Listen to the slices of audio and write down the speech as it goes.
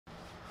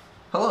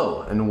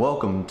Hello and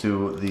welcome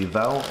to the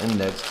Valve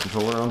Index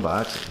controller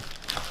unboxing.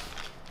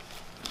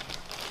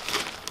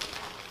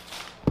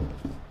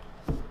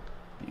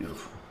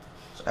 Beautiful.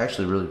 It's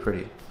actually really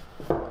pretty.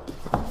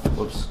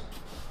 Whoops.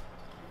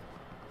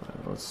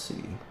 Let's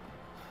see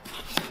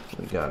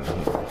what we got in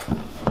here.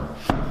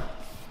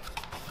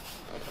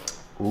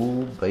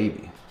 Ooh,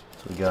 baby.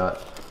 So we got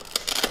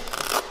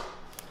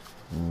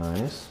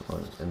nice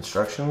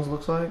instructions,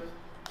 looks like.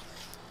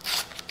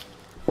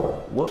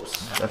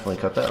 Whoops, definitely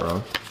cut that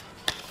wrong.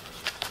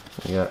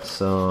 We got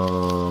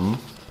some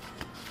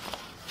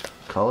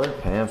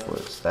colored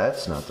pamphlets.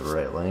 That's not the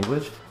right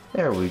language.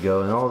 There we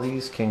go. And all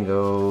these can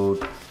go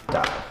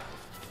die.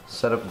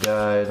 Setup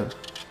guide,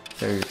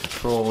 pair your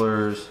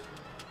controllers,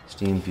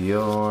 Steam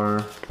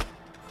VR.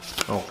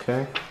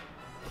 Okay.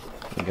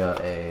 We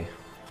got a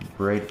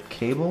braided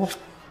cable.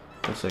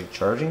 Looks like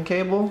charging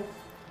cable.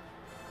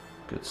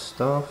 Good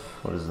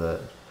stuff. What is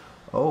that?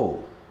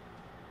 Oh,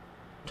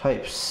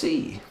 Type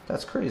C.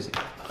 That's crazy.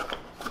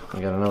 We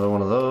got another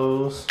one of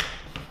those.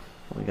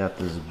 We got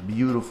this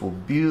beautiful,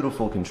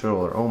 beautiful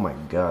controller. Oh my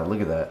god, look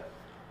at that.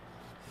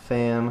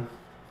 Fantastic.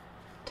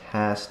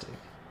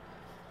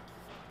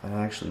 That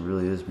actually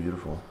really is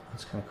beautiful.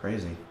 That's kind of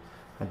crazy.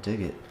 I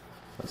dig it.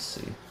 Let's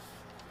see.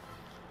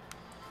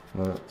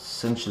 Well, it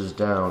cinches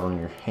down on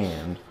your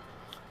hand.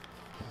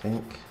 I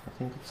think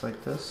it's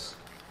like this.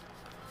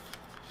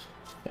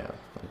 Yeah,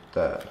 like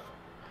that.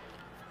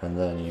 And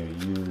then you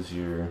use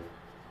your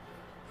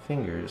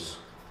fingers.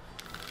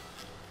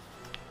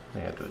 I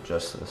have to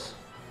adjust this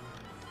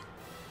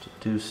to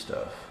do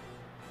stuff.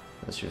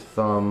 That's your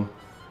thumb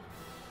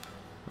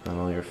and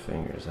all your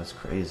fingers. That's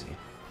crazy.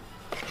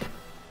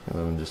 And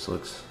then it just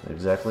looks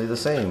exactly the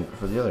same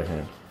for the other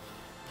hand.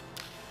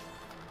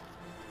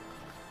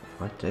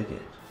 I dig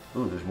it.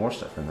 Ooh, there's more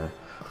stuff in there.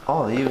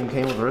 Oh, they even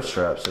came with wrist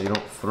straps so you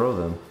don't throw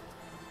them.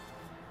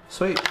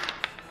 Sweet.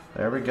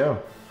 There we go.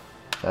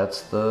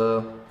 That's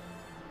the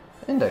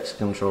index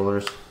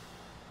controllers.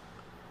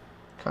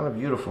 Kind of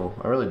beautiful.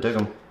 I really dig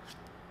them.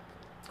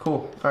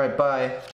 Cool. Alright, bye.